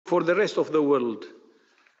for the rest of the world,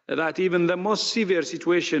 that even the most severe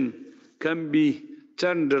situation can be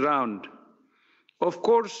turned around. Of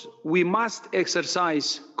course, we must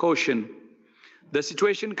exercise caution. The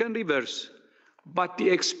situation can reverse, but the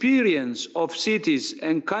experience of cities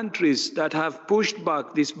and countries that have pushed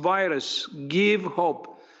back this virus give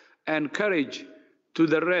hope and courage to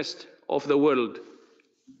the rest of the world.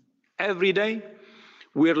 Every day,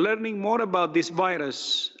 we're learning more about this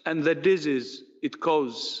virus and the disease it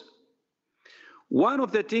causes. One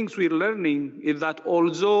of the things we're learning is that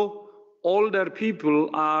although older people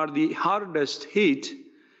are the hardest hit,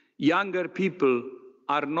 younger people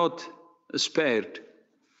are not spared.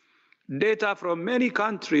 Data from many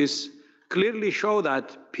countries clearly show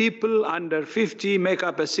that people under 50 make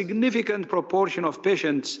up a significant proportion of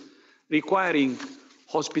patients requiring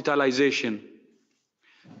hospitalization.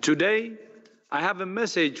 Today, I have a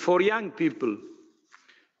message for young people.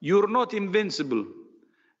 You're not invincible.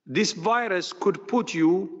 This virus could put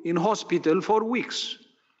you in hospital for weeks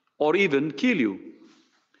or even kill you.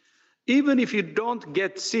 Even if you don't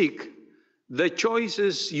get sick, the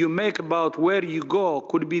choices you make about where you go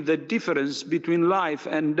could be the difference between life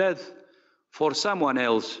and death for someone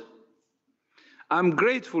else. I'm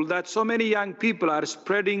grateful that so many young people are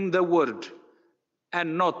spreading the word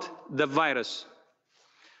and not the virus.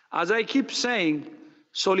 As I keep saying,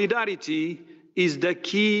 solidarity is the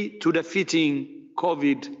key to defeating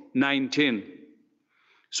COVID-19.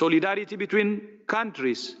 Solidarity between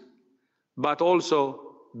countries, but also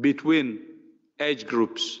between age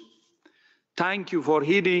groups. Thank you for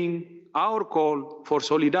heeding our call for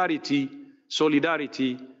solidarity,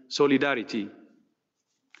 solidarity, solidarity.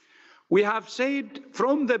 We have said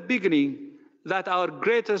from the beginning that our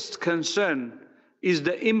greatest concern is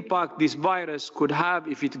the impact this virus could have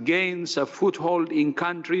if it gains a foothold in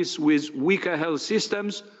countries with weaker health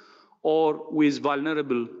systems or with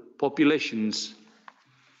vulnerable populations.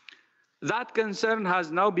 That concern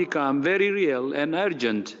has now become very real and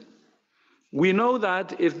urgent. We know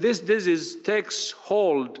that if this disease takes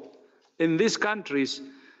hold in these countries,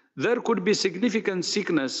 there could be significant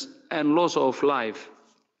sickness and loss of life.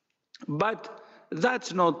 But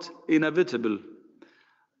that's not inevitable.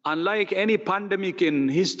 Unlike any pandemic in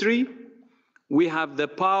history, we have the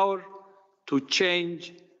power to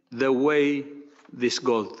change the way this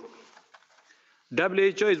goes.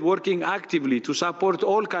 WHO is working actively to support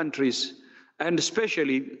all countries, and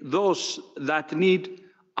especially those that need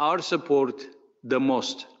our support the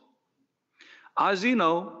most. As you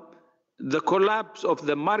know, the collapse of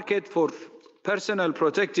the market for personal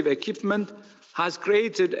protective equipment has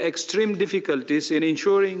created extreme difficulties in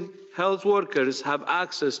ensuring health workers have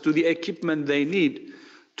access to the equipment they need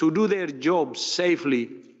to do their jobs safely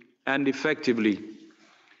and effectively.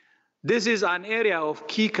 This is an area of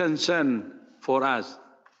key concern for us.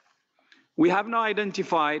 We have now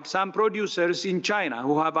identified some producers in China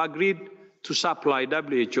who have agreed to supply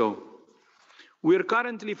WHO. We are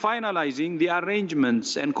currently finalizing the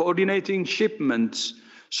arrangements and coordinating shipments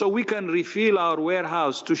so we can refill our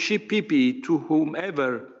warehouse to ship PPE to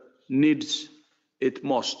whomever needs it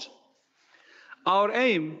most. Our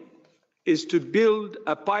aim is to build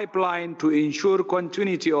a pipeline to ensure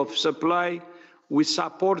continuity of supply with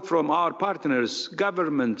support from our partners,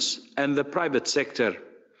 governments, and the private sector.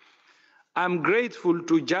 I'm grateful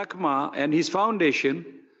to Jack Ma and his foundation,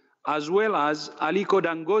 as well as Aliko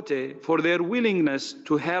Dangote, for their willingness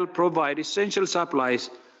to help provide essential supplies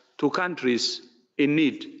to countries in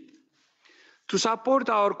need. To support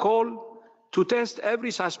our call to test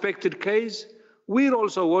every suspected case, we're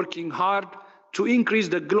also working hard to increase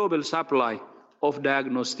the global supply of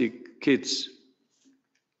diagnostic kits.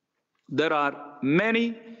 There are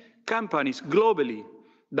many companies globally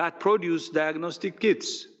that produce diagnostic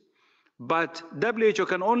kits, but WHO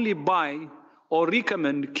can only buy or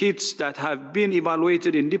recommend kits that have been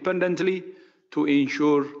evaluated independently to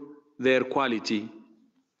ensure their quality.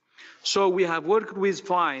 So we have worked with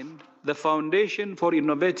FIND, the Foundation for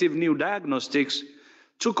Innovative New Diagnostics,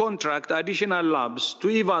 to contract additional labs to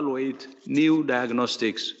evaluate new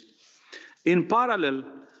diagnostics. In parallel,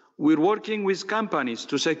 we're working with companies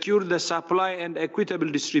to secure the supply and equitable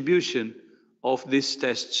distribution of these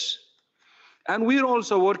tests. And we're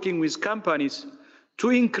also working with companies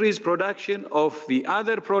to increase production of the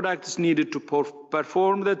other products needed to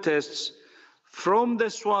perform the tests, from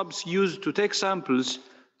the swabs used to take samples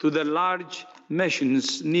to the large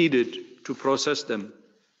machines needed to process them.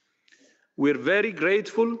 We're very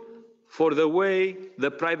grateful for the way the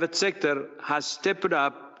private sector has stepped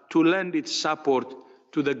up to lend its support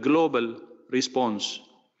to the global response.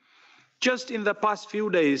 Just in the past few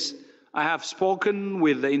days, I have spoken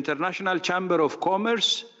with the International Chamber of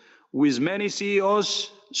Commerce with many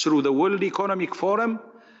CEOs through the World Economic Forum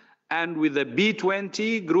and with the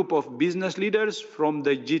B20 group of business leaders from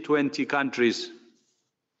the G20 countries.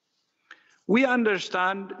 We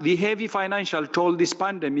understand the heavy financial toll this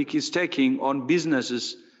pandemic is taking on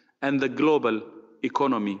businesses and the global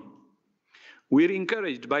economy. We're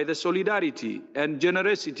encouraged by the solidarity and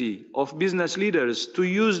generosity of business leaders to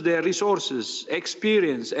use their resources,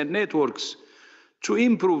 experience, and networks to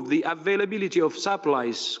improve the availability of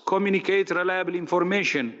supplies, communicate reliable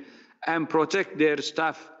information, and protect their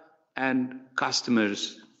staff and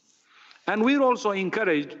customers. And we're also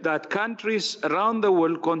encouraged that countries around the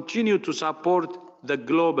world continue to support the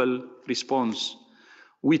global response.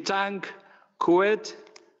 We thank Kuwait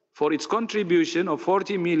for its contribution of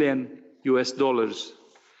 $40 million.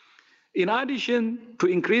 In addition to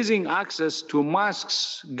increasing access to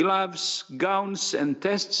masks, gloves, gowns, and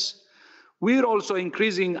tests, we're also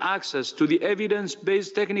increasing access to the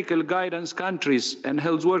evidence-based technical guidance countries and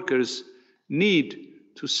health workers need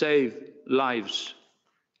to save lives.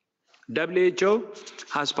 WHO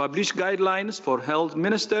has published guidelines for health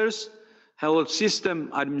ministers, health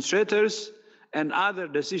system administrators, and other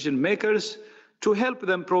decision makers to help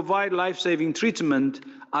them provide life-saving treatment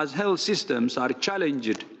as health systems are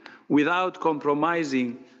challenged without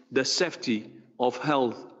compromising the safety of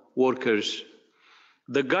health workers.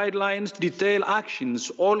 The guidelines detail actions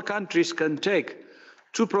all countries can take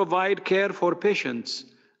to provide care for patients,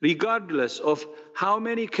 regardless of how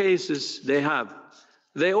many cases they have.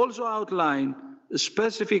 They also outline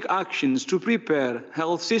specific actions to prepare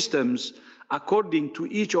health systems according to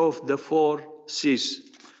each of the 4 Cs: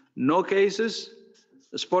 no cases,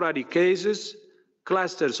 sporadic cases,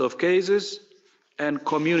 clusters of cases, and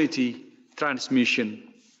community transmission.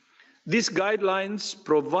 These guidelines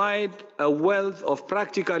provide a wealth of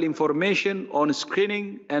practical information on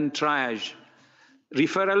screening and triage,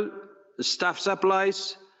 referral, staff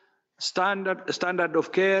supplies, standard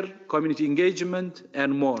of care, community engagement,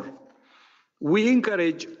 and more. We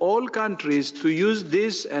encourage all countries to use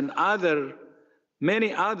this and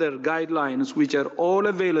many other guidelines, which are all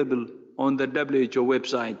available on the WHO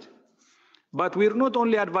website. But we're not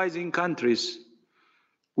only advising countries,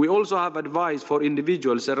 we also have advice for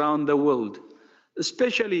individuals around the world,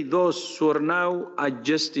 especially those who are now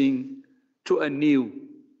adjusting to a new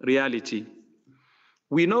reality.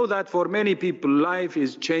 We know that for many people, life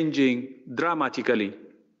is changing dramatically.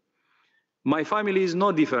 My family is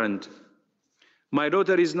no different. My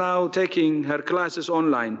daughter is now taking her classes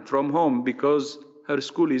online from home because her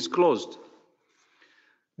school is closed.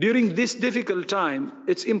 During this difficult time,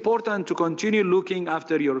 it's important to continue looking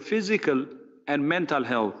after your physical and mental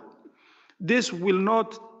health. This will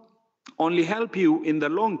not only help you in the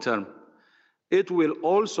long term, it will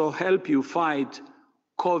also help you fight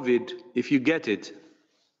COVID if you get it.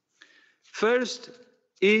 First,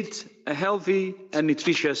 eat a healthy and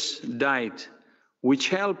nutritious diet, which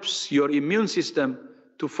helps your immune system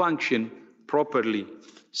to function properly.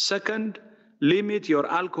 Second, limit your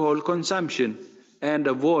alcohol consumption and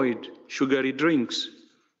avoid sugary drinks.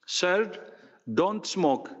 Third, don't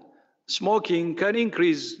smoke. Smoking can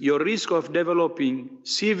increase your risk of developing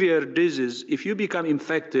severe disease if you become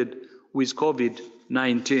infected with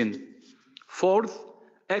COVID-19. Fourth,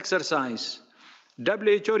 exercise.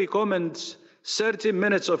 WHO recommends 30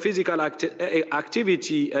 minutes of physical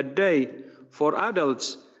activity a day for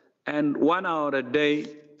adults and 1 hour a day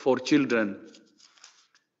for children.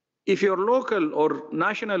 If your local or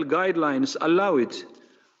national guidelines allow it,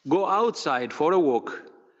 go outside for a walk,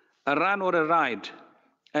 a run or a ride,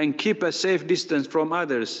 and keep a safe distance from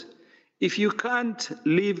others. If you can't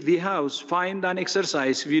leave the house, find an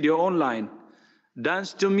exercise video online,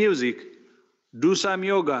 dance to music, do some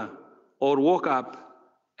yoga, or walk up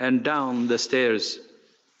and down the stairs.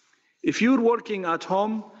 If you're working at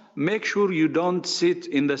home, make sure you don't sit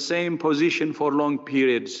in the same position for long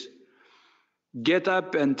periods. Get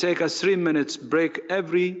up and take a 3-minute break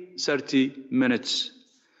every 30 minutes.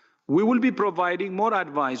 We will be providing more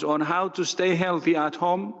advice on how to stay healthy at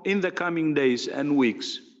home in the coming days and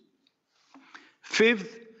weeks.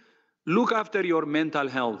 Fifth, look after your mental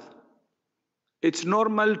health. It's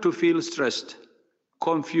normal to feel stressed,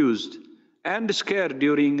 confused, and scared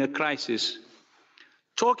during a crisis.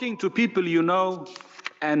 Talking to people you know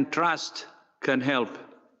and trust can help.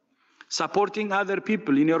 Supporting other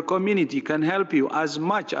people in your community can help you as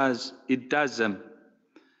much as it does them.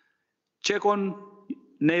 Check on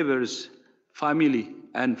neighbors, family,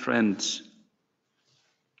 and friends.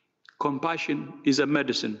 Compassion is a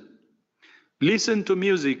medicine. Listen to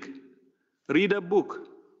music, read a book,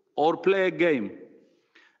 or play a game.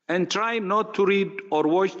 and try not to read or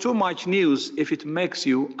watch too much news if it makes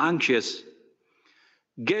you anxious.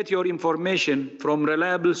 Get your information from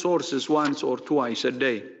reliable sources once or twice a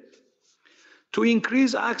day. To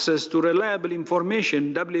increase access to reliable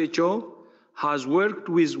information, WHO has worked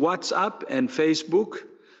with WhatsApp and Facebook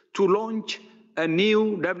to launch a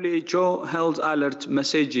new WHO Health Alert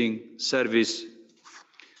messaging service.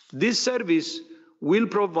 This service will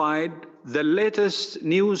provide the latest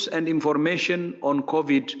news and information on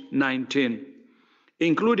COVID-19,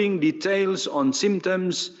 including details on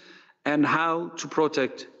symptoms and how to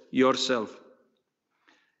protect yourself.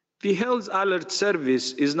 The Health Alert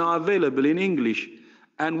service is now available in English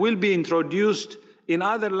and will be introduced in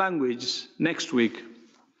other languages next week.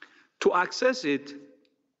 To access it,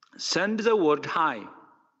 send the word "Hi"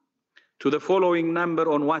 to the following number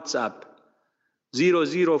on WhatsApp: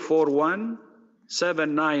 0041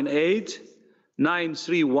 798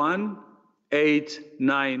 931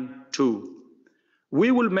 892.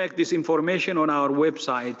 We will make this information on our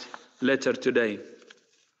website later today.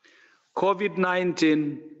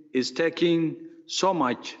 COVID-19 is taking so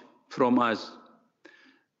much from us,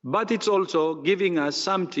 but it's also giving us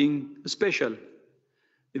something special,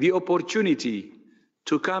 the opportunity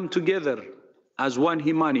to come together as one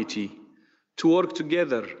humanity, to work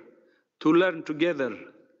together, to learn together,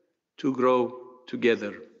 to grow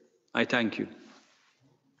together. I thank you.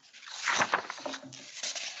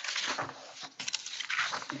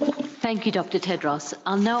 Thank you, Dr. Tedros.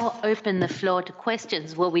 I'll now open the floor to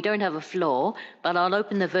questions. Well, we don't have a floor, but I'll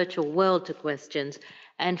open the virtual world to questions.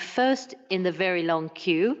 And first in the very long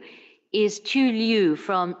queue is Chu Liu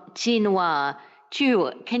from Xinhua.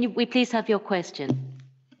 Chu, can we please have your question?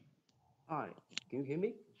 Hi, can you hear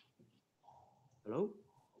me? Hello?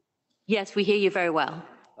 Yes, we hear you very well.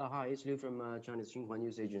 Hi, it's Liu from China's Xinhua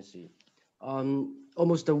News Agency.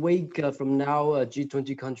 Almost a week from now,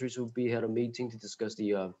 G20 countries will be had a meeting to discuss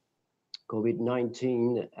the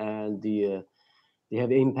COVID-19 and the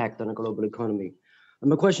heavy impact on the global economy. And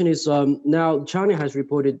my question is, now China has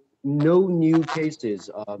reported no new cases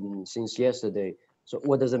since yesterday. So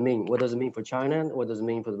what does it mean? What does it mean for China? What does it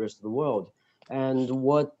mean for the rest of the world? And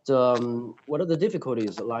what are the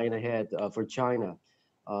difficulties lying ahead for China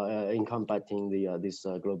in combating this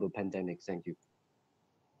global pandemic? Thank you.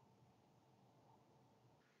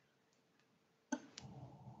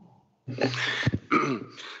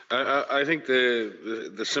 I think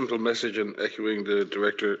the simple message, and echoing the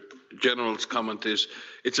Director General's comment, is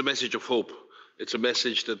it's a message of hope. It's a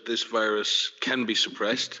message that this virus can be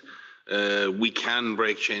suppressed. We can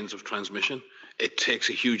break chains of transmission. It takes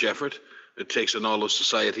a huge effort. It takes an all of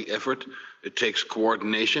society effort. It takes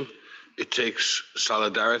coordination. It takes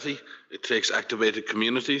solidarity. It takes activated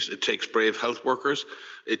communities. It takes brave health workers.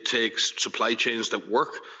 It takes supply chains that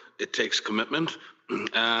work. It takes commitment.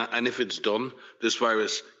 And if it's done, this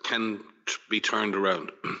virus can be turned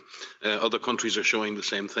around. Other countries are showing the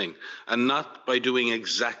same thing, and not by doing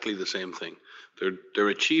exactly the same thing. They're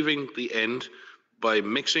achieving the end by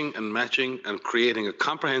mixing and matching and creating a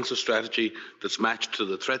comprehensive strategy that's matched to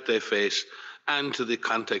the threat they face and to the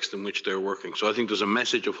context in which they're working. So I think there's a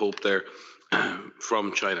message of hope there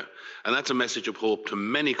from China. And that's a message of hope to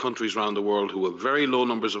many countries around the world who have very low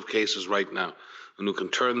numbers of cases right now and who can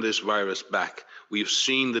turn this virus back. We've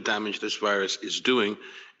seen the damage this virus is doing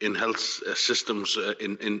in health systems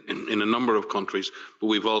in a number of countries, but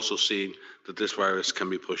we've also seen that this virus can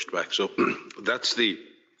be pushed back. So that's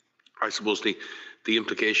I suppose the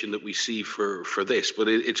implication that we see for this. But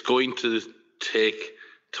it's going to take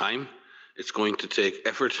time, it's going to take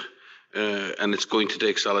effort, and it's going to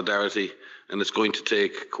take solidarity, and it's going to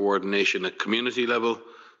take coordination at community level,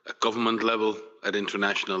 at government level, at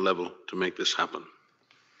international level to make this happen.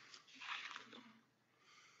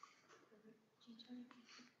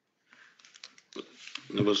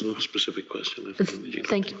 There was no specific question.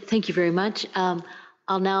 Thank you very much.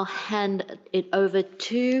 I'll now hand it over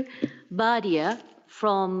to Badia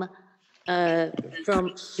from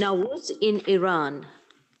Nawaz in Iran.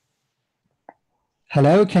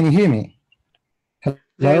 Hello, can you hear me? Hello?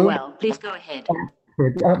 Very well. Please go ahead.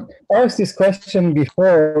 I asked this question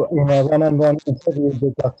before in a one-on-one interview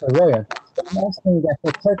with Dr. Royan. So I'm asking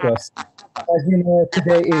Dr. Tedros, as you know,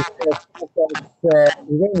 today is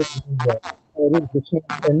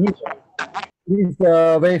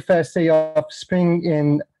the very first day of spring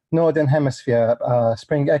in Northern Hemisphere,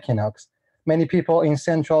 spring equinox. Many people in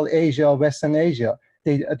Central Asia, Western Asia,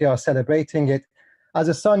 they are celebrating it as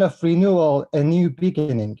a sign of renewal, a new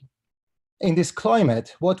beginning. In this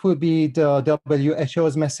climate, what would be the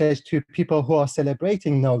WHO's message to people who are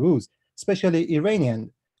celebrating Nowruz, especially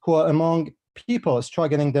Iranian, who are among people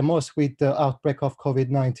struggling the most with the outbreak of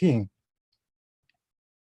COVID-19.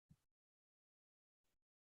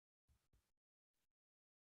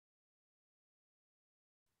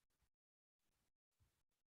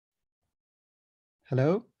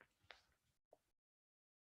 Hello?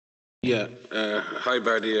 Yeah. Hi,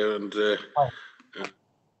 Bardia, and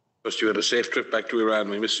trust you had a safe trip back to Iran.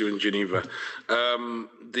 We miss you in Geneva. I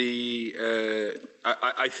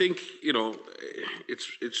think, you know,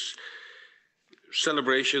 it's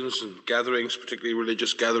celebrations and gatherings, particularly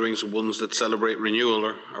religious gatherings and ones that celebrate renewal,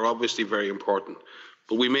 are obviously very important.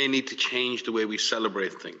 But we may need to change the way we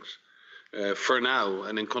celebrate things. For now,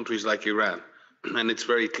 and in countries like Iran, and it's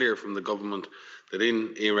very clear from the government that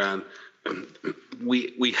in Iran,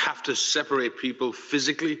 we have to separate people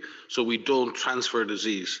physically so we don't transfer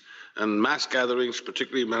disease. And mass gatherings,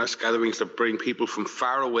 particularly mass gatherings that bring people from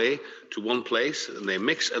far away to one place, and they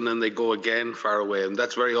mix and then they go again far away. And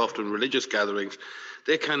that's very often religious gatherings.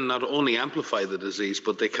 They can not only amplify the disease,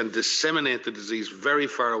 but they can disseminate the disease very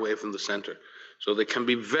far away from the center. So they can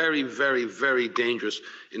be very, very, very dangerous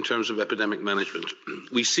in terms of epidemic management.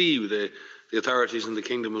 We see the authorities in the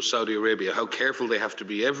Kingdom of Saudi Arabia, how careful they have to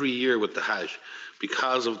be every year with the Hajj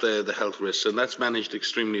because of the health risks, and that's managed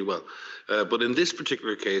extremely well. But in this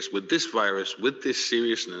particular case, with this virus, with this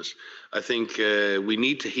seriousness, I think we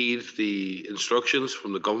need to heed the instructions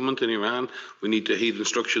from the government in Iran. We need to heed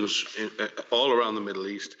instructions all around the Middle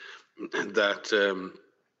East that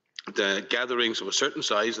the gatherings of a certain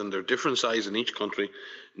size, and they're different size in each country,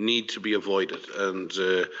 need to be avoided, and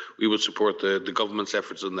we would support the government's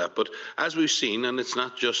efforts on that. But as we've seen, and it's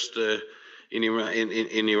not just in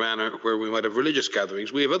Iran where we might have religious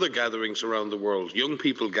gatherings, we have other gatherings around the world, young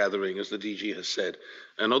people gathering, as the DG has said,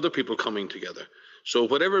 and other people coming together. So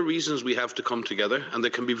whatever reasons we have to come together, and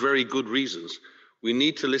there can be very good reasons, we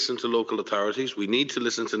need to listen to local authorities, we need to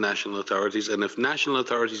listen to national authorities, and if national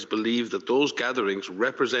authorities believe that those gatherings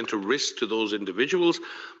represent a risk to those individuals,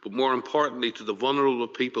 but more importantly to the vulnerable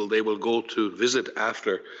people they will go to visit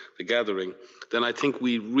after the gathering, then I think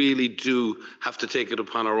we really do have to take it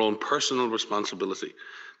upon our own personal responsibility.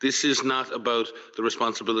 This is not about the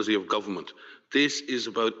responsibility of government. This is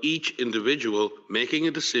about each individual making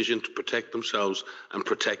a decision to protect themselves and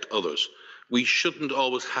protect others. We shouldn't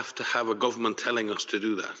always have to have a government telling us to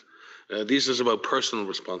do that. This is about personal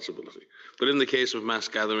responsibility. But in the case of mass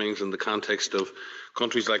gatherings in the context of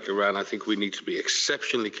countries like Iran, I think we need to be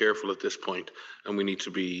exceptionally careful at this point, and we need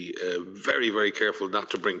to be very, very careful not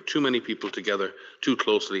to bring too many people together too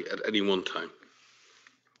closely at any one time.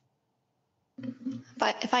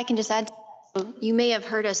 If I can just add, you may have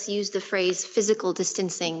heard us use the phrase physical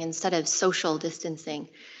distancing instead of social distancing.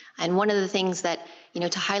 And one of the things that,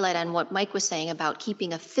 to highlight on what Mike was saying about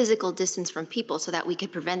keeping a physical distance from people so that we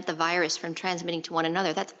could prevent the virus from transmitting to one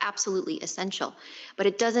another, that's absolutely essential. But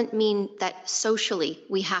it doesn't mean that socially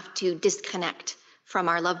we have to disconnect from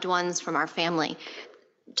our loved ones, from our family.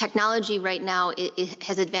 Technology right now it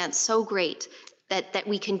has advanced so great that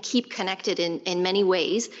we can keep connected in many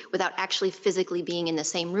ways without actually physically being in the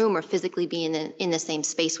same room or physically being in the same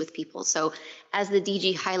space with people. So as the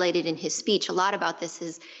DG highlighted in his speech, a lot about this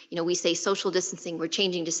is, we say social distancing, we're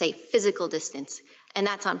changing to say physical distance. And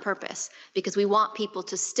that's on purpose because we want people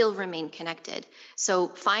to still remain connected. So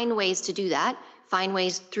find ways to do that. Find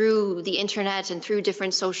ways through the internet and through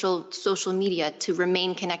different social media to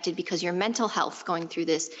remain connected, because your mental health going through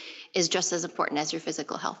this is just as important as your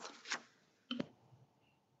physical health.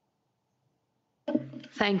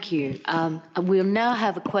 Thank you. We'll now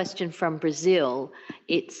have a question from Brazil.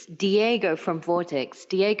 It's Diego from Vortex.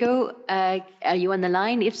 Diego, are you on the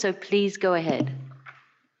line? If so, please go ahead.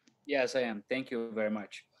 Yes, I am. Thank you very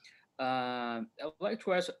much. I would like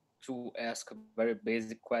to ask a very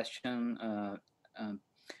basic question.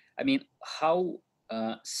 How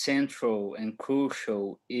central and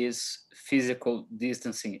crucial is physical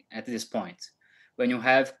distancing at this point when you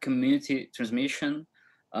have community transmission?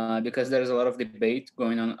 Because there's a lot of debate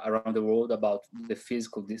going on around the world about the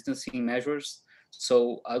physical distancing measures.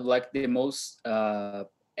 So I'd like the most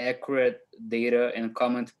accurate data and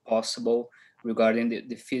comment possible regarding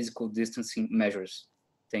the physical distancing measures.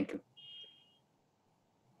 Thank you.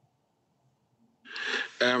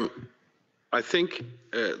 I think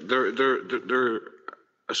there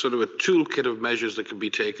are sort of a toolkit of measures that can be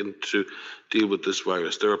taken to deal with this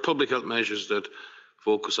virus. There are public health measures that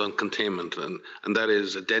focus on containment, and that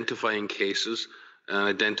is identifying cases and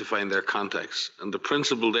identifying their contacts. And the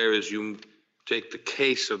principle there is you take the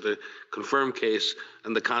case or the confirmed case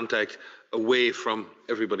and the contact away from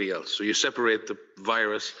everybody else. So you separate the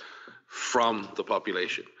virus from the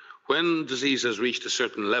population. When disease has reached a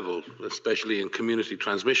certain level, especially in community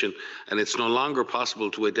transmission, and it's no longer possible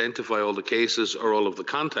to identify all the cases or all of the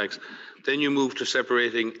contacts, then you move to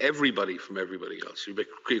separating everybody from everybody else. You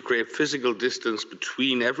create physical distance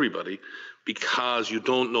between everybody because you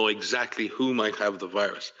don't know exactly who might have the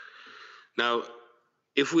virus. Now,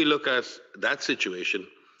 if we look at that situation,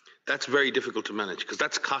 that's very difficult to manage because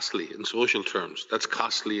that's costly in social terms, that's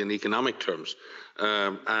costly in economic terms.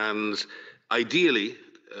 And ideally,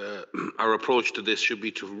 our approach to this should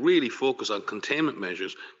be to really focus on containment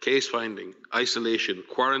measures, case finding, isolation,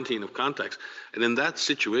 quarantine of contacts. And in that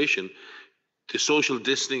situation, the social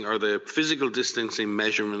distancing or the physical distancing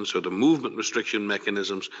measurements or the movement restriction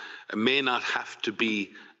mechanisms may not have to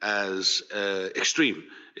be as extreme.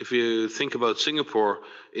 If you think about Singapore,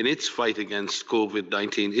 in its fight against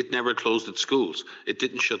COVID-19, it never closed its schools. It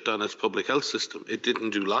didn't shut down its public health system. It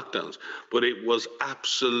didn't do lockdowns, but it was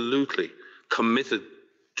absolutely committed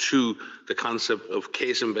to the concept of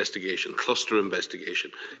case investigation, cluster investigation,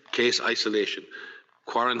 case isolation,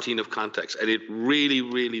 quarantine of contacts, and it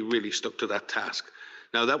really stuck to that task.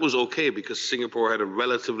 Now, that was okay because Singapore had a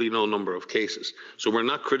relatively low number of cases. So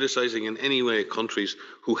we're not criticizing in any way countries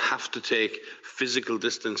who have to take physical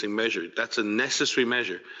distancing measures. That's a necessary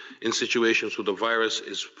measure in situations where the virus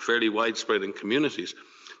is fairly widespread in communities.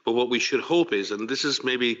 But what we should hope is, and this is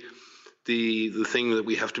maybe the thing that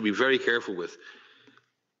we have to be very careful with,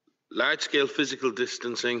 large-scale physical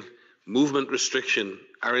distancing, movement restriction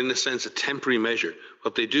are in a sense a temporary measure.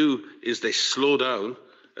 What they do is they slow down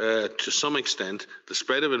to some extent the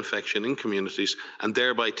spread of infection in communities and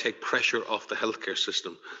thereby take pressure off the healthcare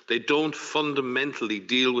system. They don't fundamentally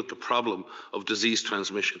deal with the problem of disease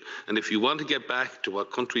transmission. And if you want to get back to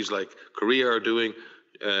what countries like Korea are doing,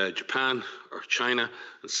 Japan or China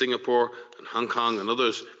and Singapore and Hong Kong and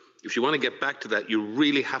others, if you want to get back to that, you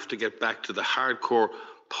really have to get back to the hardcore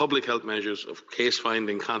public health measures of case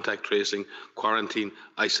finding, contact tracing, quarantine,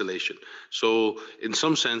 isolation. So in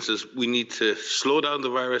some senses, we need to slow down the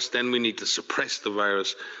virus, then we need to suppress the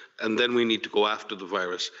virus, and then we need to go after the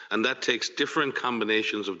virus. And that takes different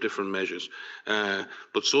combinations of different measures.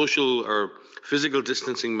 But social or physical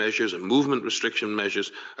distancing measures and movement restriction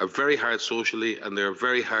measures are very hard socially and they're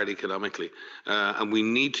very hard economically. And we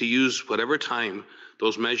need to use whatever time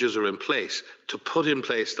those measures are in place to put in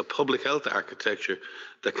place the public health architecture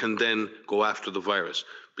that can then go after the virus.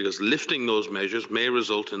 Because lifting those measures may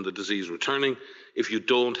result in the disease returning if you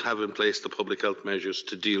don't have in place the public health measures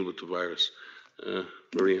to deal with the virus.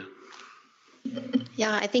 Maria.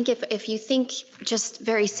 Yeah, I think if you think just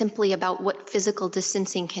very simply about what physical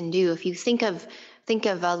distancing can do, if you think of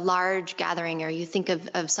a large gathering or you think of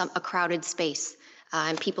a crowded space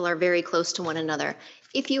and people are very close to one another,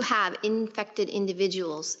 if you have infected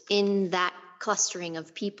individuals in that clustering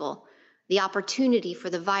of people, the opportunity for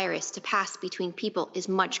the virus to pass between people is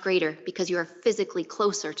much greater because you are physically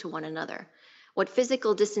closer to one another. What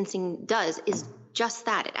physical distancing does is just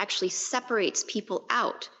that. It actually separates people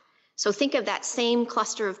out. So think of that same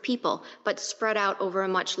cluster of people, but spread out over a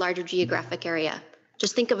much larger geographic area.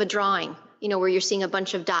 Just think of a drawing, where you're seeing a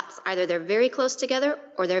bunch of dots. Either they're very close together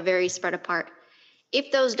or they're very spread apart.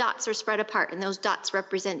 If those dots are spread apart and those dots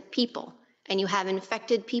represent people, and you have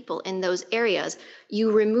infected people in those areas,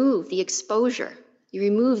 you remove the exposure. You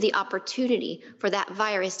remove the opportunity for that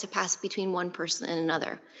virus to pass between one person and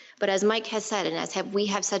another. But as Mike has said, and as we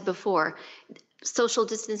have said before, social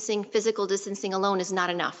distancing, physical distancing alone is not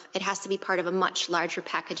enough. It has to be part of a much larger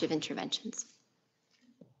package of interventions.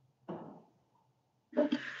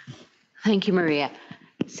 Thank you, Maria.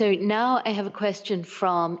 So now I have a question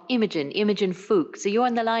from Imogen Fuchs. So you're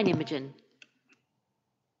on the line, Imogen.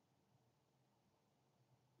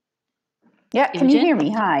 Yeah, can you hear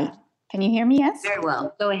me? Hi. Can you hear me? Yes? Very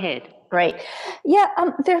well. Go ahead. Great. Yeah,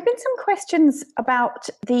 there have been some questions about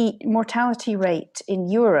the mortality rate in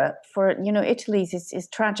Europe. For, Italy's is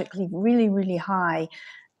tragically really high.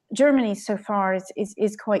 Germany so far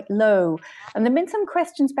is quite low. And there have been some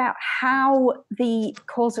questions about how the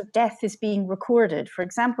cause of death is being recorded. For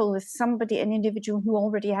example, if an individual who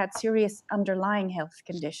already had serious underlying health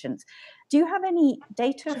conditions. Do you have any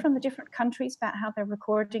data from the different countries about how they're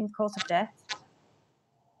recording cause of death?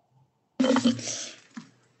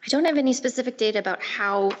 I don't have any specific data about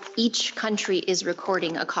how each country is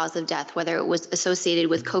recording a cause of death, whether it was associated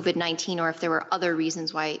with COVID-19 or if there were other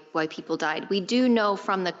reasons why people died. We do know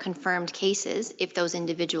from the confirmed cases if those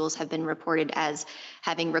individuals have been reported as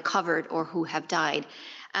having recovered or who have died.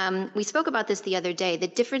 We spoke about this the other day, the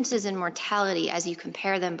differences in mortality as you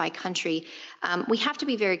compare them by country. We have to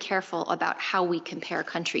be very careful about how we compare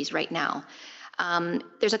countries right now.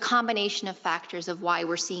 There's a combination of factors of why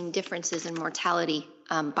we're seeing differences in mortality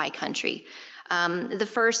by country. The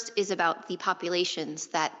first is about the populations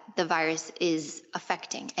that the virus is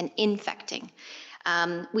affecting and infecting.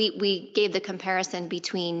 We gave the comparison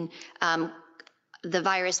between the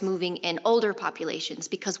virus moving in older populations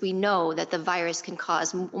because we know that the virus can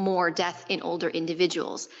cause more death in older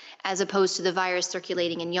individuals, as opposed to the virus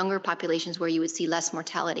circulating in younger populations where you would see less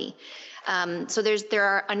mortality. So there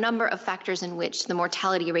are a number of factors in which the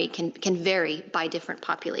mortality rate can vary by different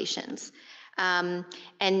populations.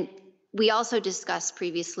 And we also discussed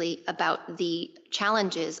previously about the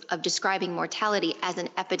challenges of describing mortality as an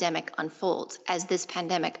epidemic unfolds, as this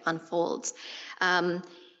pandemic unfolds.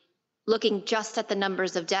 Looking just at the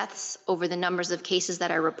numbers of deaths over the numbers of cases that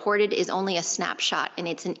are reported is only a snapshot, and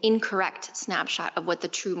it's an incorrect snapshot of what the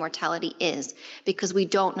true mortality is, because we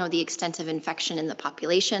don't know the extent of infection in the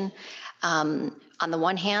population on the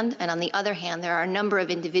one hand, and on the other hand, there are a number of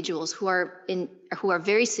individuals who are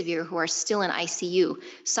very severe, who are still in ICU,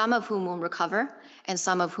 some of whom will recover and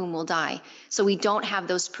some of whom will die. So we don't have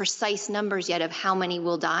those precise numbers yet of how many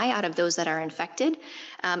will die out of those that are infected,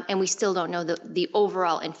 and we still don't know the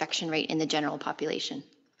overall infection rate in the general population.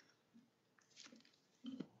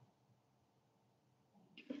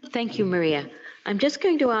 Thank you, Maria. I'm just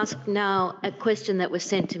going to ask now a question that was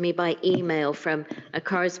sent to me by email from a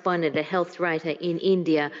correspondent, a health writer in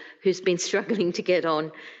India, who's been struggling to get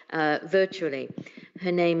on virtually.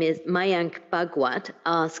 Her name is Mayank Bhagwat,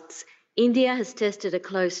 asks, India has tested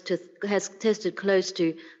close to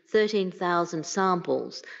 13,000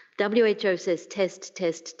 samples. WHO says test,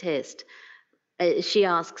 test, test. She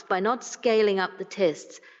asks, by not scaling up the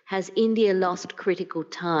tests, has India lost critical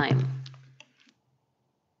time?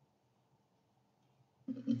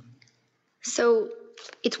 So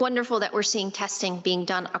it's wonderful that we're seeing testing being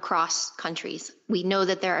done across countries. We know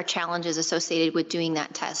that there are challenges associated with doing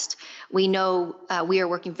that test. We know we are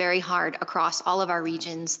working very hard across all of our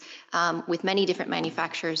regions with many different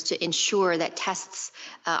manufacturers to ensure that tests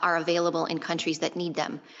are available in countries that need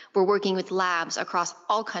them. We're working with labs across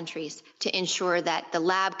all countries to ensure that the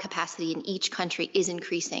lab capacity in each country is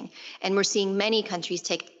increasing. And we're seeing many countries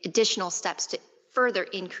take additional steps to further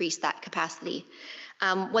increase that capacity.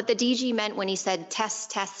 What the DG meant when he said test,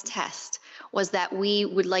 test, test was that we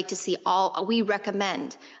would like to see we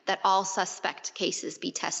recommend that all suspect cases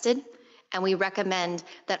be tested, and we recommend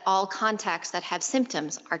that all contacts that have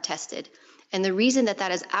symptoms are tested. And the reason that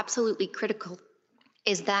that is absolutely critical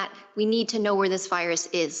is that we need to know where this virus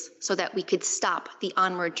is so that we could stop the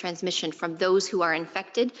onward transmission from those who are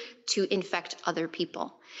infected to infect other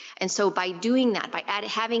people. And so by doing that, by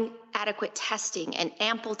having adequate testing and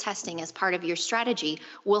ample testing as part of your strategy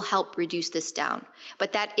will help reduce this down.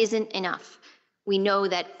 But that isn't enough. We know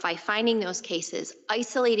that by finding those cases,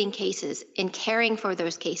 isolating cases, and caring for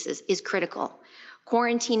those cases is critical.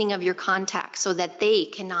 Quarantining of your contacts so that they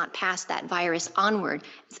cannot pass that virus onward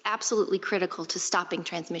is absolutely critical to stopping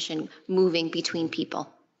transmission moving between people.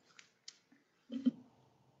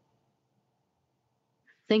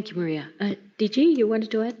 Thank you, Maria. DG, you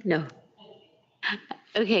wanted to add? No.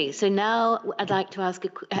 Okay, so now I'd like to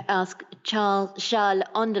ask Charles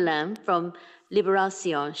Onderlam from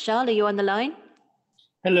Libération. Charles, are you on the line?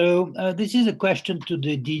 Hello, this is a question to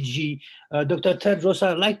the DG. Dr. Tedros,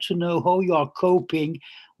 I'd like to know how you are coping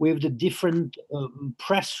with the different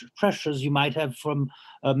pressures you might have from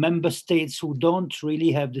member states who don't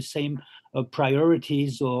really have the same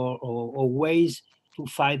priorities or ways to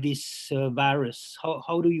fight this virus.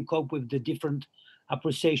 How do you cope with the different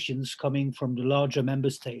appreciations coming from the larger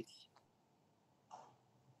member states?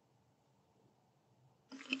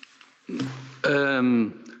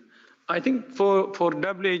 I think for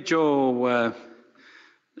WHO,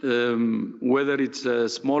 whether it's a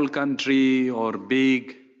small country or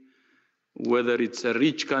big, whether it's a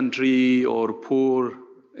rich country or poor,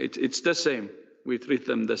 it's the same. We treat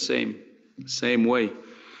them the same way.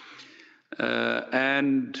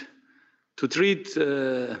 And to treat,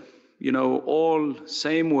 all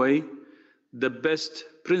same way, the best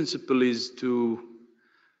principle is to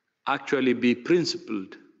actually be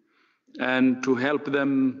principled and to help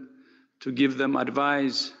them, to give them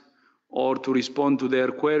advice or to respond to their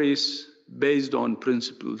queries based on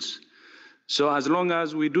principles. So as long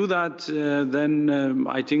as we do that, then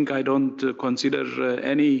I think I don't consider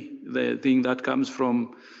the thing that comes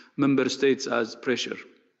from member states as pressure.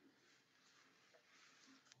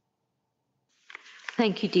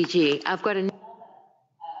 Thank you, DG. I've got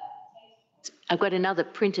another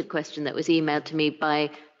printed question that was emailed to me by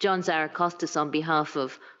John Zarakostas on behalf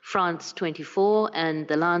of France 24 and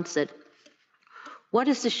The Lancet. What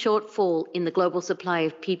is the shortfall in the global supply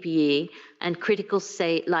of PPE and critical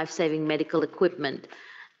life-saving medical equipment?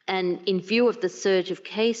 And in view of the surge of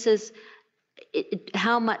cases,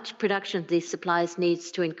 how much production of these supplies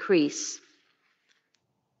needs to increase?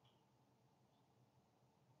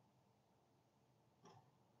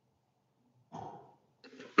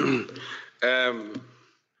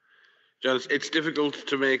 John, it's difficult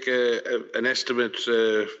to make an estimate,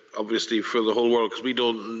 obviously, for the whole world because we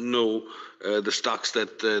don't know the stocks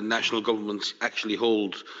that national governments actually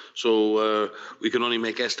hold. So we can only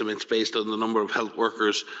make estimates based on the number of health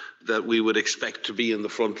workers that we would expect to be in the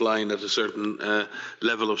front line at a certain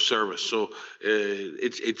level of service. So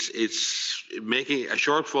it's making a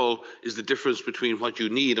shortfall is the difference between what you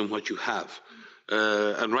need and what you have.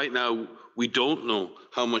 And right now, we don't know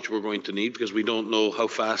how much we're going to need because we don't know how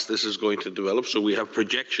fast this is going to develop. So we have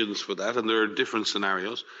projections for that, and there are different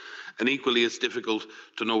scenarios. And equally, it's difficult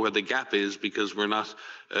to know where the gap is because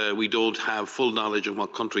we don't have full knowledge of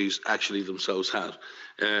what countries actually themselves have.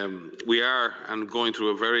 We are going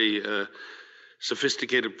through a very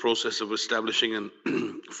sophisticated process of establishing and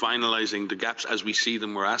finalizing the gaps as we see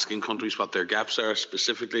them. We're asking countries what their gaps are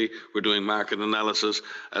specifically. We're doing market analysis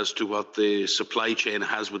as to what the supply chain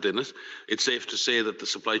has within it. It's safe to say that the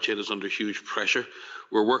supply chain is under huge pressure.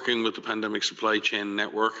 We're working with the Pandemic Supply Chain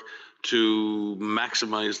Network to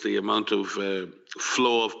maximize the amount of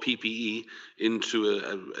flow of PPE into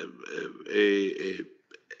a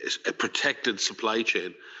protected supply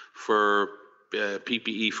chain for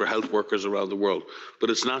PPE for health workers around the world. But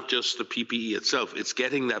it's not just the PPE itself, it's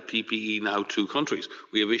getting that PPE now to countries.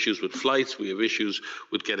 We have issues with flights, we have issues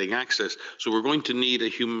with getting access. So we're going to need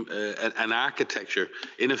an architecture.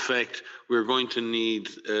 In effect, we're going to need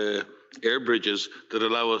air bridges that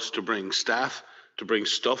allow us to bring staff, to bring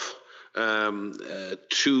stuff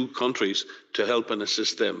to countries to help and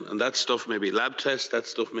assist them. And that stuff may be lab tests, that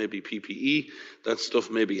stuff may be PPE, that stuff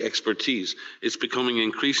may be expertise. It's becoming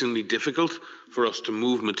increasingly difficult for us to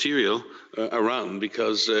move material around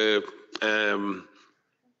because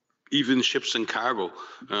even ships and cargo,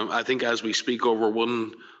 I think as we speak, over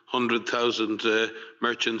 100,000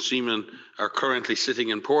 merchant seamen are currently sitting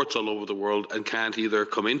in ports all over the world and can't either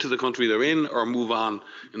come into the country they're in or move on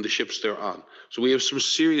in the ships they're on. So we have some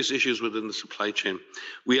serious issues within the supply chain.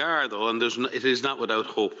 We are, though, and it is not without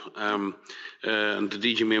hope, and the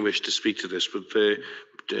DG may wish to speak to this, but the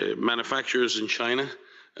manufacturers in China,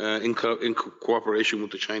 in cooperation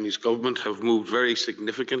with the Chinese government, have moved very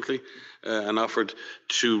significantly and offered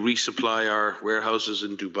to resupply our warehouses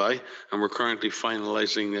in Dubai. And we're currently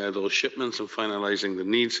finalizing those shipments and finalizing the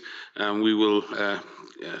needs. And we will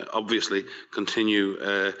obviously continue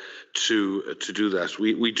to do that.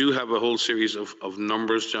 We do have a whole series of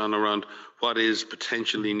numbers, John, around what is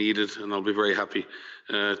potentially needed, and I'll be very happy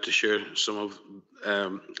to share some of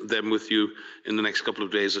them with you in the next couple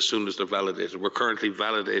of days as soon as they're validated. We're currently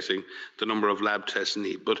validating the number of lab tests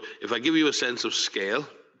needed. But if I give you a sense of scale,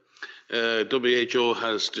 WHO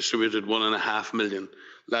has distributed 1.5 million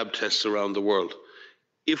lab tests around the world.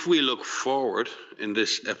 If we look forward in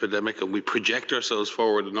this epidemic and we project ourselves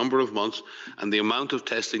forward a number of months and the amount of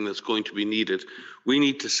testing that's going to be needed, we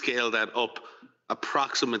need to scale that up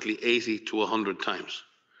approximately 80 to 100 times.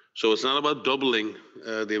 So it's not about doubling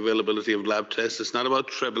the availability of lab tests. It's not about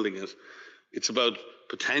trebling it. It's about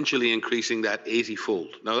potentially increasing that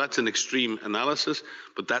 80-fold. Now, that's an extreme analysis,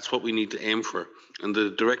 but that's what we need to aim for. And the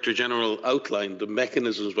Director General outlined the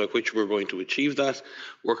mechanisms by which we're going to achieve that,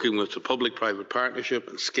 working with the public-private partnership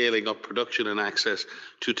and scaling up production and access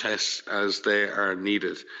to tests as they are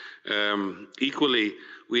needed. Equally,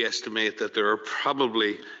 we estimate that there are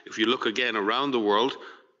probably, if you look again around the world,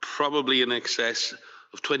 probably in excess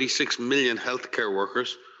of 26 million healthcare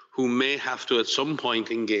workers who may have to at some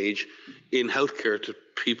point engage in healthcare to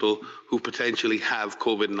people who potentially have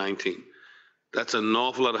COVID-19. That's an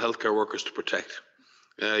awful lot of healthcare workers to protect.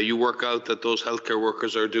 You work out that those healthcare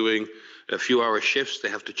workers are doing a few hour shifts. They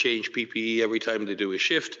have to change PPE every time they do a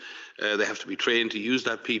shift. They have to be trained to use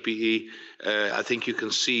that PPE. I think you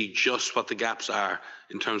can see just what the gaps are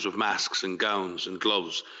in terms of masks and gowns and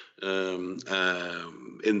gloves in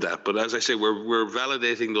that. But as I say, we're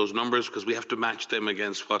validating those numbers because we have to match them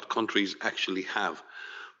against what countries actually have.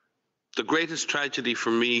 The greatest tragedy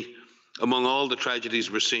for me, among all the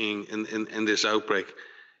tragedies we're seeing in this outbreak,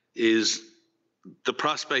 is the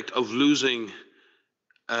prospect of losing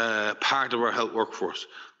part of our health workforce,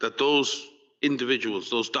 that those individuals,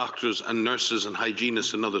 those doctors and nurses and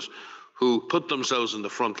hygienists and others who put themselves in the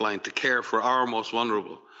front line to care for our most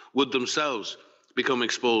vulnerable would themselves become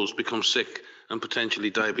exposed, become sick and potentially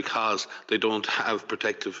die because they don't have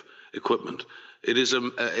protective equipment. It is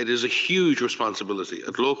a huge responsibility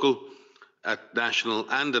at local, at national,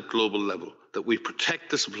 and at global level that we protect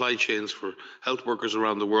the supply chains for health workers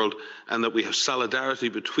around the world, and that we have solidarity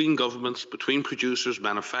between governments, between producers,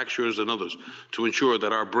 manufacturers, and others to ensure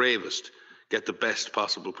that our bravest get the best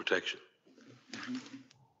possible protection.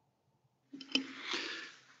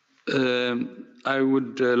 I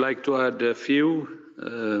would like to add a few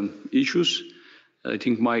issues. I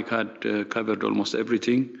think Mike had covered almost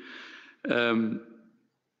everything.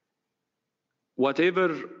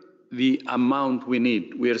 Whatever the amount we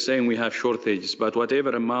need, we are saying we have shortages, but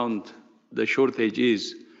whatever amount the shortage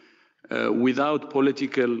is, without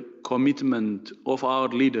political commitment of our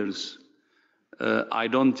leaders, I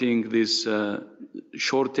don't think this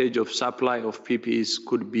shortage of supply of PPEs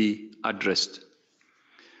could be addressed.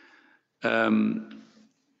 And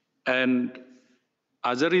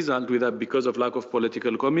as a result, because of lack of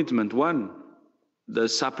political commitment, one, the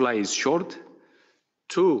supply is short.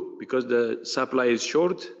 Two, because the supply is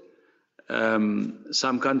short,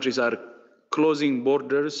 some countries are closing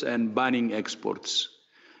borders and banning exports.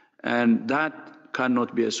 And that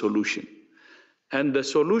cannot be a solution. And the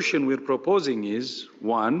solution we're proposing is,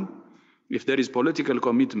 one, if there is political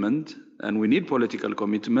commitment, and we need political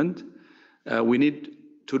commitment, we need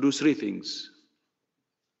to do three things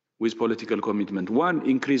with political commitment. One,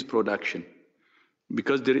 increase production,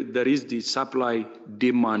 because there is the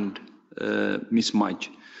supply-demand mismatch.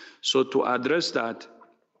 So to address that,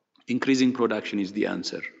 increasing production is the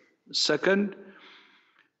answer. Second,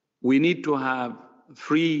 we need to have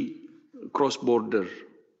free cross-border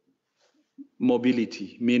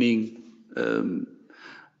mobility, meaning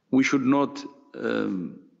we should not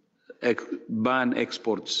ban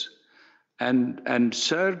exports. And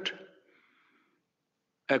third,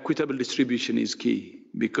 equitable distribution is key,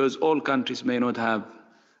 because all countries may not have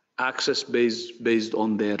access based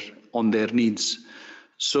on their needs.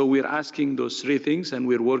 So we're asking those three things, and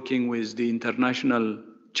we're working with the International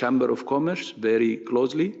Chamber of Commerce very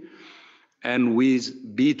closely, and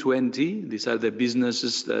with B20, these are the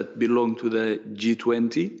businesses that belong to the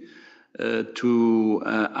G20, to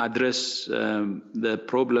address the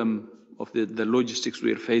problem of the logistics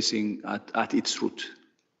we're facing at its root.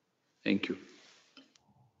 Thank you.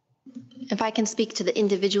 If I can speak to the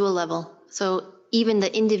individual level. So even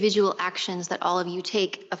the individual actions that all of you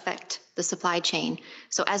take affect the supply chain.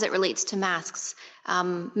 So as it relates to masks,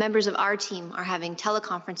 members of our team are having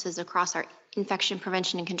teleconferences across our infection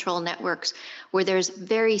prevention and control networks, where there's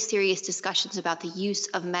very serious discussions about the use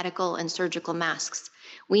of medical and surgical masks.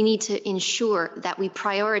 We need to ensure that we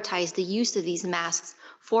prioritize the use of these masks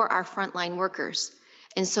for our frontline workers.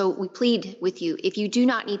 And so we plead with you, if you do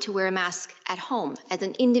not need to wear a mask at home, as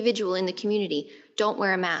an individual in the community, don't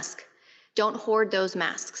wear a mask. Don't hoard those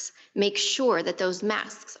masks. Make sure that those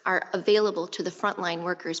masks are available to the frontline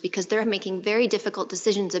workers, because they're making very difficult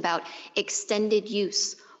decisions about extended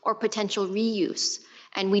use or potential reuse.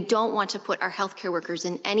 And we don't want to put our healthcare workers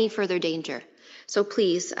in any further danger. So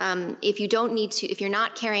please, if you're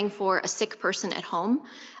not caring for a sick person at home,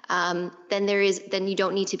 then you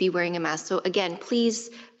don't need to be wearing a mask. So again, please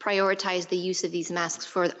prioritize the use of these masks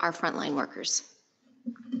for our frontline workers.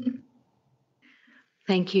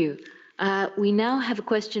 Thank you. We now have a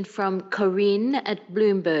question from Corinne at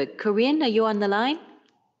Bloomberg. Corinne, are you on the line?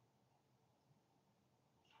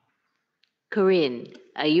 Corinne,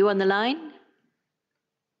 are you on the line?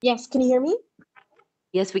 Yes, can you hear me?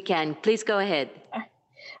 Yes, we can. Please go ahead.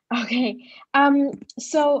 Okay.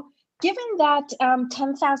 So given that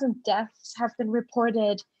 10,000 deaths have been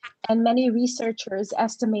reported and many researchers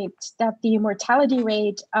estimate that the mortality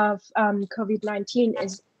rate of COVID-19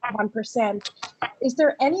 is 1%, is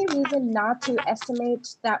there any reason not to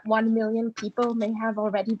estimate that 1 million people may have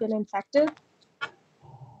already been infected?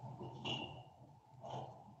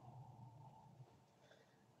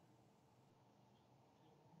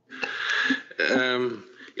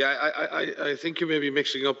 I think you may be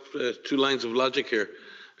mixing up two lines of logic here.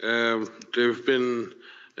 There have been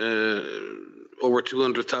over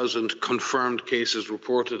 200,000 confirmed cases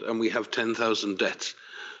reported, and we have 10,000 deaths.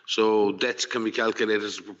 So deaths can be calculated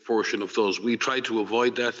as a proportion of those. We try to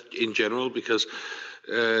avoid that in general, because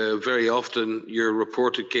very often your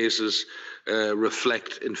reported cases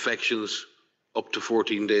reflect infections up to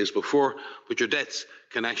 14 days before, but your deaths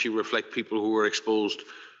can actually reflect people who were exposed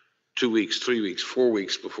 2 weeks, 3 weeks, 4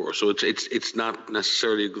 weeks before. So it's not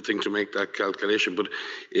necessarily a good thing to make that calculation. But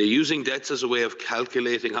using deaths as a way of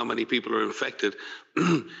calculating how many people are infected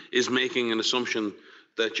is making an assumption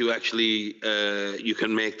that you actually you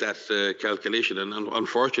can make that calculation. And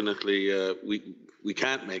unfortunately, we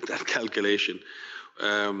can't make that calculation.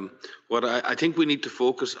 What I think we need to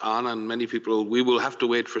focus on, and many people, we will have to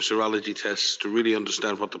wait for serology tests to really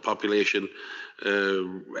understand what the population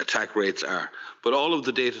attack rates are. But all of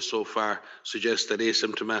the data so far suggests that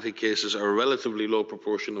asymptomatic cases are a relatively low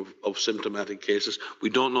proportion of symptomatic cases. We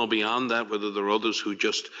don't know beyond that whether there are others who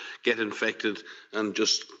just get infected and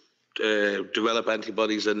just develop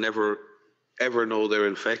antibodies and never ever know they're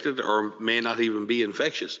infected, or may not even be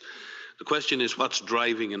infectious. The question is, what's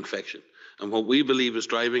driving infection? And what we believe is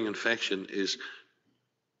driving infection is,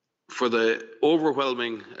 for the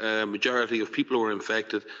overwhelming majority of people who are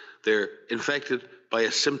infected, they're infected by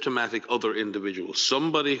a symptomatic other individual,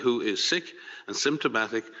 somebody who is sick and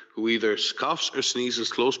symptomatic, who either coughs or sneezes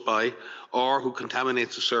close by, or who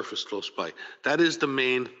contaminates a surface close by. That is the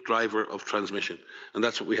main driver of transmission, and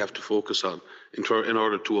that's what we have to focus on in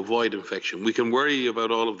order to avoid infection. We can worry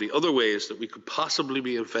about all of the other ways that we could possibly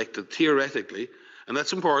be infected theoretically, and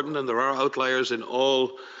that's important, and there are outliers in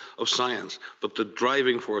all of science, but the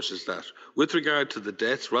driving force is that. With regard to the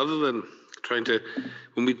deaths, rather than trying to,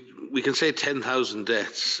 when we can say 10,000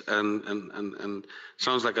 deaths, and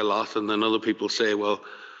sounds like a lot, and then other people say, well,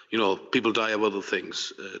 you know, people die of other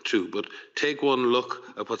things too. But take one look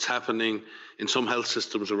at what's happening in some health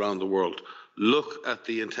systems around the world. Look at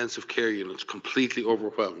the intensive care units, completely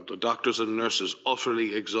overwhelmed. The doctors and nurses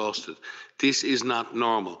utterly exhausted. This is not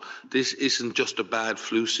normal. This isn't just a bad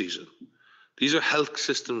flu season. These are health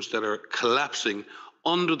systems that are collapsing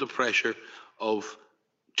under the pressure of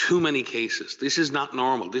too many cases. This is not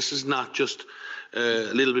normal. This is not just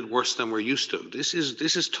a little bit worse than we're used to. This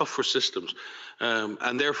is tough for systems,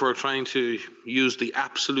 and therefore trying to use the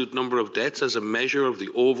absolute number of deaths as a measure of the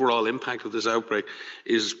overall impact of this outbreak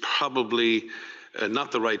is probably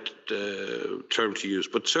not the right term to use.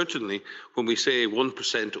 But certainly, when we say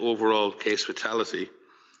 1% overall case fatality,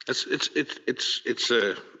 it's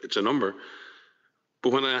a number.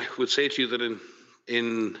 But when I would say to you that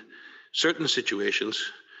in certain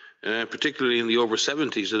situations, particularly in the over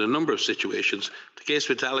 70s, in a number of situations, the case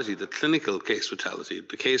fatality, the clinical case fatality,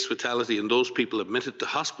 the case fatality in those people admitted to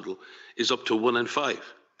hospital is up to 1 in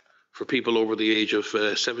 5 for people over the age of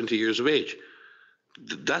 70 years of age.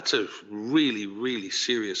 That's a really, really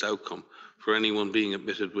serious outcome for anyone being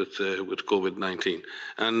admitted with COVID-19.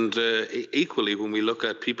 And equally, when we look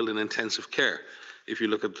at people in intensive care, if you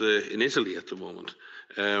look at in Italy at the moment,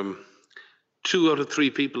 2 out of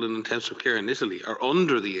 3 people in intensive care in Italy are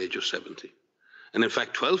under the age of 70. And in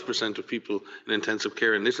fact, 12% of people in intensive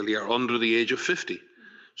care in Italy are under the age of 50.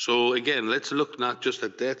 So again, let's look not just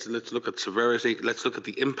at deaths, let's look at severity, let's look at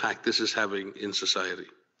the impact this is having in society.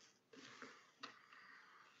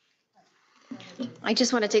 I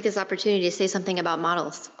just want to take this opportunity to say something about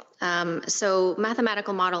models. So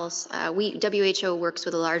mathematical models, WHO works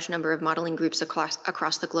with a large number of modeling groups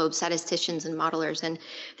across the globe, statisticians and modelers, and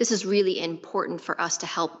this is really important for us to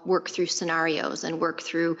help work through scenarios and work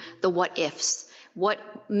through the what ifs. What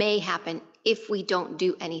may happen if we don't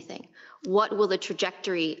do anything? What will the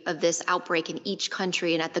trajectory of this outbreak in each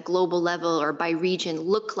country and at the global level or by region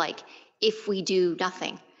look like if we do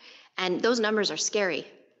nothing? And those numbers are scary.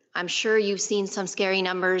 I'm sure you've seen some scary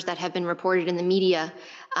numbers that have been reported in the media,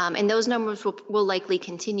 and those numbers will likely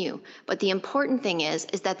continue. But the important thing is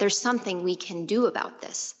that there's something we can do about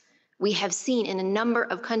this. We have seen in a number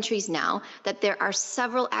of countries now that there are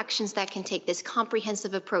several actions that can take this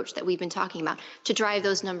comprehensive approach that we've been talking about to drive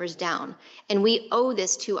those numbers down. And we owe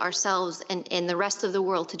this to ourselves and the rest of the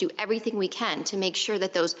world to do everything we can to make sure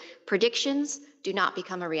that those predictions do not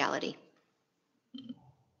become a reality.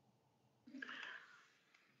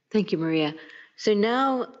 Thank you, Maria. So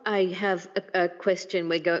now I have a question.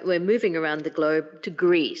 We're moving around the globe to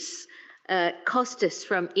Greece. Kostas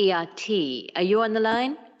from ERT, are you on the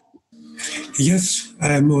line? Yes,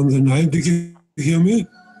 I am on the line. Do you hear me?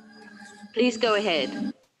 Please go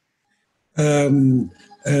ahead. I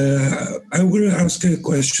will ask a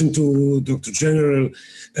question to Dr. General.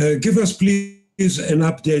 Give us, please, an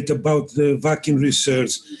update about the vaccine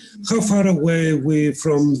research. How far away are we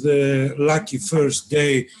from the lucky first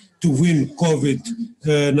day to win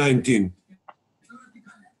COVID-19?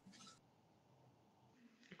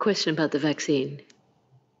 Question about the vaccine.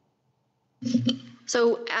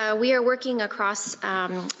 So we are working across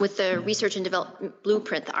with the research and development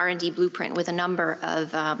blueprint, the R&D blueprint, with a number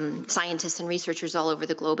of scientists and researchers all over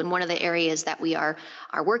the globe. And one of the areas that we are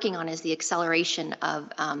working on is the acceleration of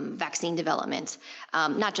vaccine development.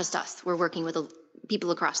 Not just us, we're working with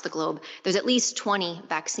people across the globe. There's at least 20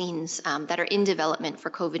 vaccines that are in development for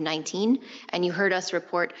COVID-19. And you heard us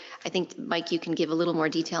report, I think, Mike, you can give a little more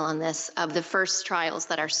detail on this, of the first trials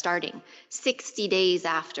that are starting 60 days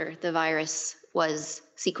after the virus was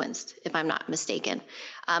sequenced, if I'm not mistaken.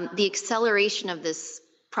 The acceleration of this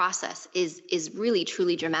process is really,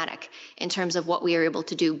 truly dramatic in terms of what we are able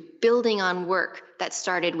to do, building on work that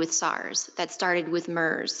started with SARS, that started with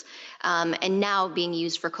MERS, and now being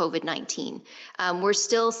used for COVID-19. We're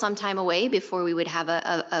still some time away before we would have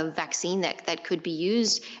a vaccine that could be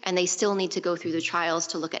used, and they still need to go through the trials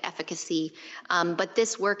to look at efficacy. But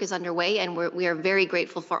this work is underway, and we are very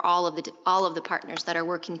grateful for all of the partners that are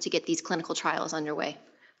working to get these clinical trials underway.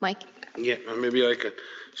 Mike? Yeah, maybe I could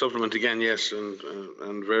supplement again. Yes,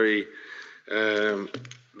 and very,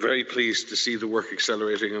 very pleased to see the work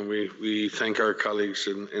accelerating, and we thank our colleagues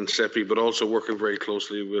in CEPI, but also working very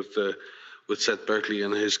closely with Seth Berkley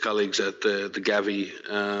and his colleagues at the Gavi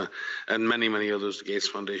and many others, the Gates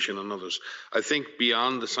Foundation and others. I think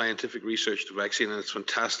beyond the scientific research to vaccine, and it's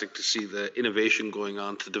fantastic to see the innovation going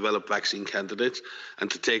on to develop vaccine candidates and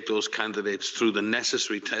to take those candidates through the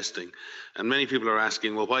necessary testing. And many people are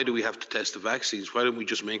asking, well, why do we have to test the vaccines? Why don't we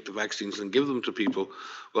just make the vaccines and give them to people?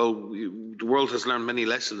 Well, the world has learned many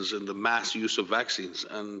lessons in the mass use of vaccines,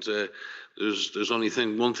 and there's only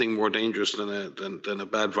one thing more dangerous than a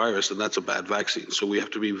bad virus, and that's a bad vaccine. So we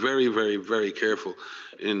have to be very, very, very careful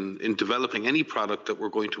in developing any product that we're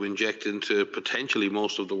going to inject into potentially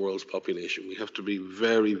most of the world's population. We have to be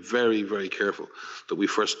very, very, very careful that we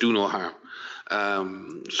first do no harm.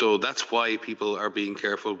 So that's why people are being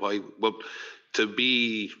careful. Well, to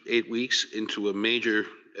be 8 weeks into a major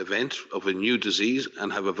event of a new disease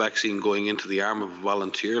and have a vaccine going into the arm of a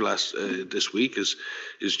volunteer this week is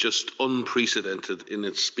just unprecedented in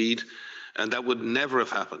its speed, and that would never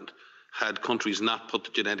have happened had countries not put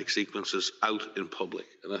the genetic sequences out in public.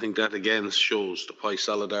 And I think that again shows why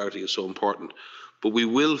solidarity is so important. But we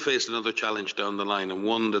will face another challenge down the line, and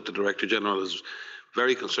one that the Director General is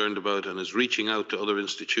very concerned about and is reaching out to other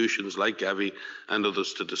institutions like Gavi and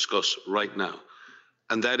others to discuss right now.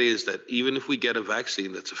 And that is that even if we get a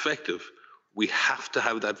vaccine that's effective, we have to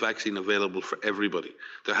have that vaccine available for everybody.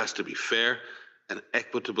 There has to be fair and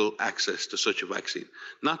equitable access to such a vaccine,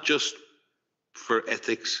 not just for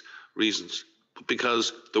ethics reasons, but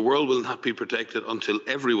because the world will not be protected until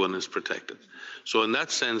everyone is protected. So in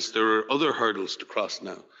that sense, there are other hurdles to cross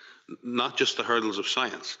now, not just the hurdles of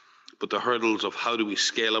science, but the hurdles of how do we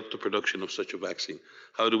scale up the production of such a vaccine?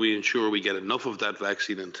 How do we ensure we get enough of that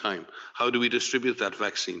vaccine in time? How do we distribute that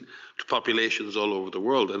vaccine to populations all over the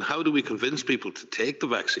world? And how do we convince people to take the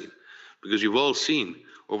vaccine? Because you've all seen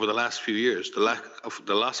over the last few years the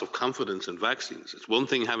loss of confidence in vaccines. It's one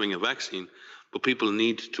thing having a vaccine, but people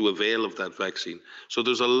need to avail of that vaccine. So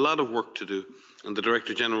there's a lot of work to do, and the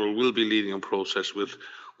Director General will be leading a process with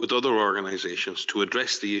other organizations to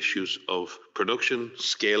address the issues of production,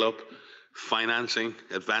 scale up, financing,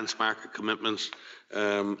 advanced market commitments,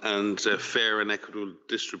 and fair and equitable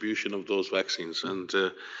distribution of those vaccines, and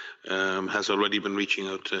has already been reaching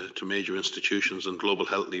out to major institutions and global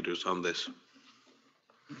health leaders on this.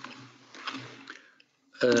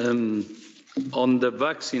 On the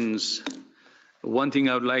vaccines, one thing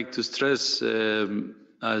I would like to stress,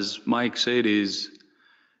 as Mike said, is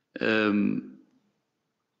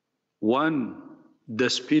one, the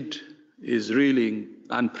speed is really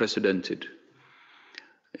unprecedented.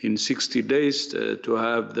 In 60 days, to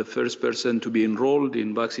have the first person to be enrolled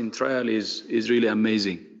in vaccine trial is really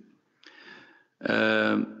amazing.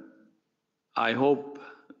 I hope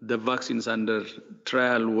the vaccines under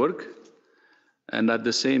trial work. And at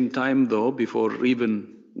the same time, though, before even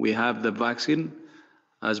we have the vaccine,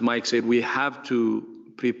 as Mike said, we have to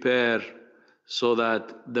prepare so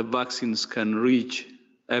that the vaccines can reach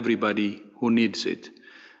everybody who needs it.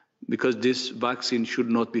 Because this vaccine should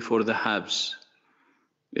not be for the haves.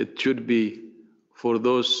 It should be for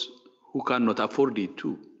those who cannot afford it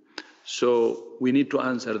too. So we need to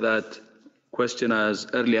answer that question as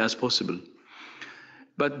early as possible.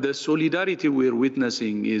 But the solidarity we're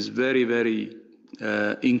witnessing is very, very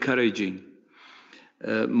encouraging.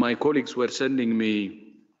 My colleagues were sending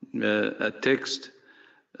me a text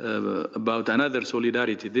about another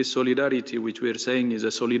solidarity. This solidarity, which we're saying is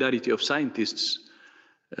a solidarity of scientists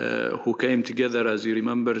who came together, as you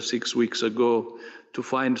remember, 6 weeks ago to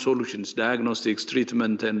find solutions, diagnostics,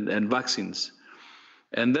 treatment, and vaccines.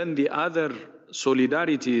 And then the other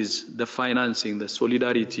solidarity is the financing, the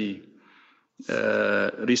Solidarity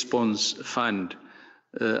Response Fund.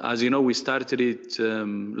 As you know, we started it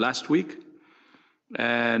last week,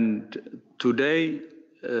 and today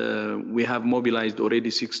we have mobilized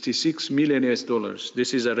already 66 million US dollars.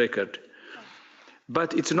 This is a record.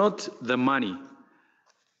 But it's not the money.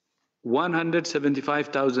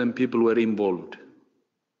 175,000 people were involved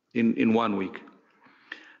in 1 week.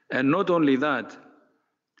 And not only that,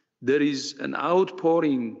 there is an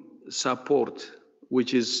outpouring support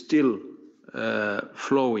which is still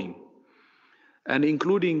flowing, and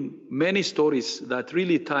including many stories that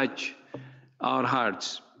really touch our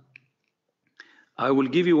hearts. I will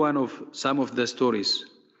give you some of the stories.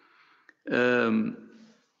 In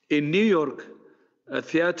New York, a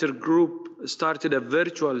theater group started a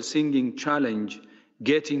virtual singing challenge,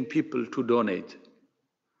 getting people to donate.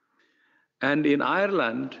 And in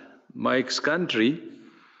Ireland, Mike's country,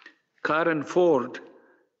 Karen Ford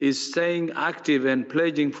is staying active and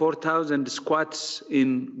pledging 4,000 squats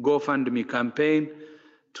in GoFundMe campaign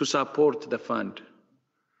to support the fund.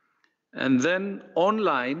 And then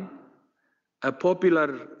online, a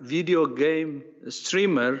popular video game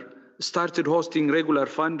streamer started hosting regular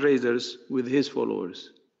fundraisers with his followers.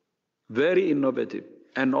 Very innovative,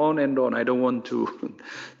 and on and on. I don't want to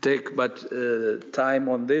take time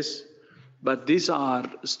on this, but these are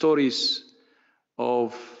stories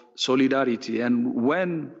of solidarity. And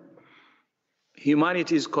when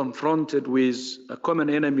humanity is confronted with a common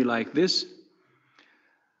enemy like this,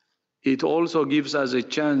 it also gives us a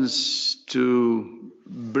chance to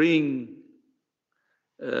bring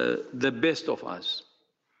the best of us.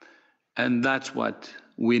 And that's what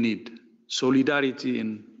we need, solidarity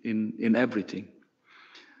in everything.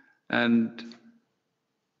 And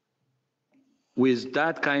with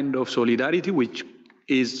that kind of solidarity, which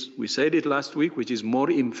is, we said it last week, which is more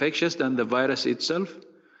infectious than the virus itself,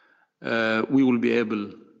 we will be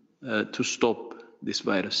able to stop this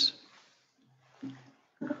virus.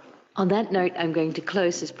 On that note, I'm going to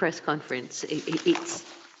close this press conference. It's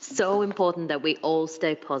so important that we all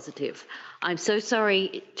stay positive. I'm so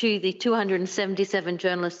sorry to the 277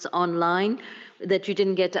 journalists online that you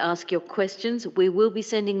didn't get to ask your questions. We will be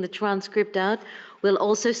sending the transcript out. We'll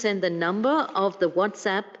also send the number of the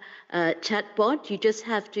WhatsApp chatbot. You just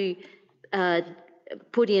have to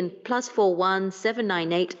put in +41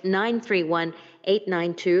 798 931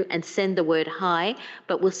 892 and send the word hi.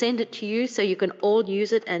 But we'll send it to you so you can all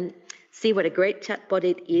use it and see what a great chatbot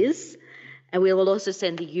it is. And we will also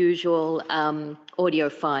send the usual audio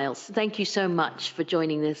files. Thank you so much for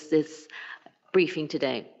joining this briefing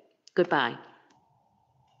today. Goodbye.